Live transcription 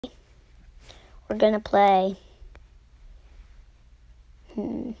we're going to play...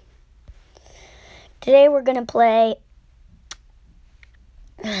 Today we're going to play...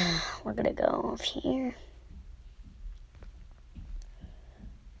 We're going to go off here.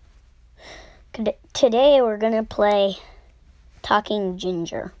 Today we're going to play Talking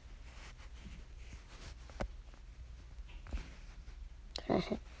Ginger.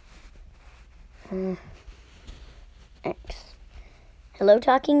 X. Hello,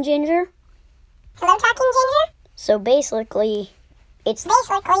 Talking Ginger? Hello, Talking Ginger? So basically, it's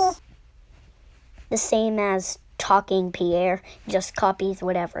the same as Talking Pierre, just copies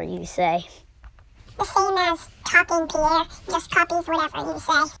whatever you say. The same as Talking Pierre, just copies whatever you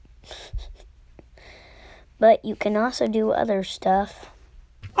say. But you can also do other stuff.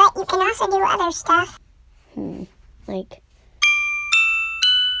 Like...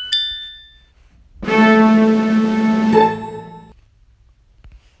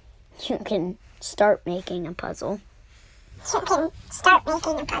 You can start making a puzzle.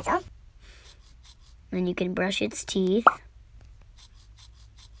 Then you can brush its teeth.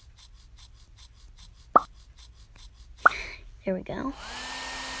 There we go.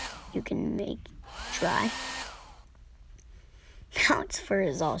 You can make dry. Now its fur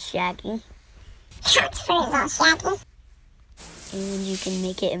is all shaggy. And you can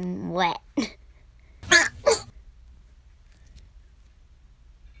make it wet.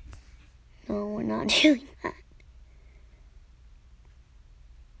 No, we're not doing that.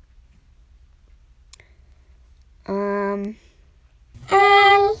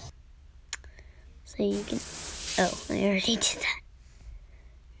 So you can... Oh, I already did that.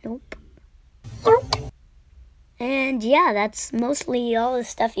 Nope. And yeah, that's mostly all the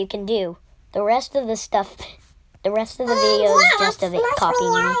stuff you can do. The rest of the video is just of it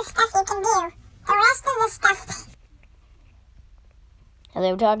copying me.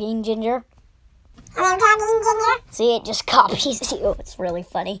 Hello, Talking Ginger? See, it just copies you. It's really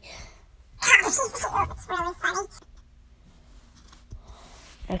funny.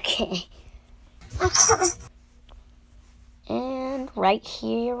 Okay. And right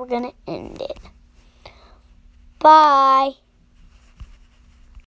here, we're going to end it. Bye.